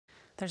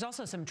There's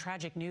also some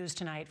tragic news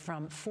tonight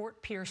from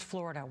Fort Pierce,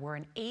 Florida, where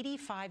an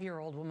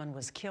 85-year-old woman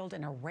was killed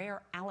in a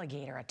rare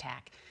alligator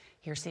attack.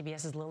 Here's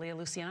CBS's Lilia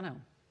Luciano.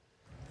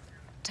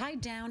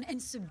 Tied down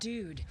and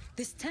subdued,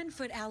 this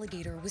 10-foot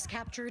alligator was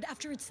captured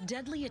after its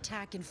deadly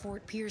attack in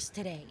Fort Pierce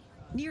today.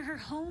 Near her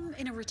home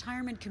in a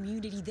retirement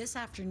community this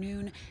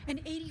afternoon, an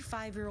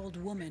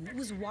 85-year-old woman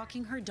was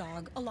walking her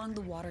dog along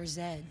the water's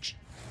edge.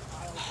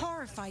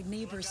 Horrified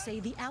neighbors say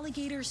the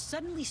alligator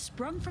suddenly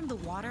sprung from the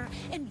water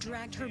and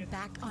dragged her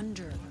back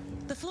under.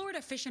 The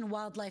Florida Fish and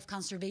Wildlife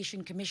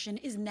Conservation Commission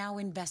is now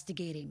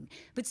investigating,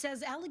 but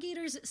says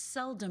alligators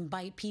seldom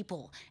bite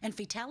people and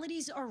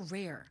fatalities are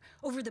rare.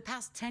 Over the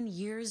past 10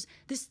 years,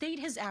 the state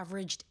has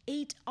averaged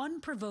 8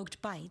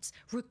 unprovoked bites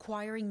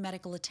requiring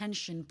medical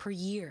attention per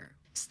year.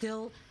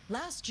 Still,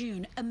 last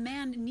June, a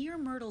man near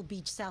Myrtle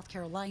Beach, South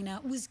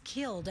Carolina, was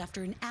killed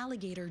after an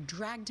alligator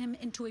dragged him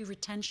into a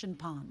retention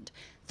pond,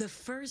 the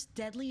first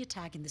deadly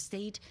attack in the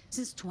state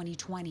since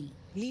 2020.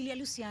 Lilia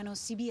Luciano,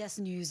 CBS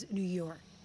News, New York.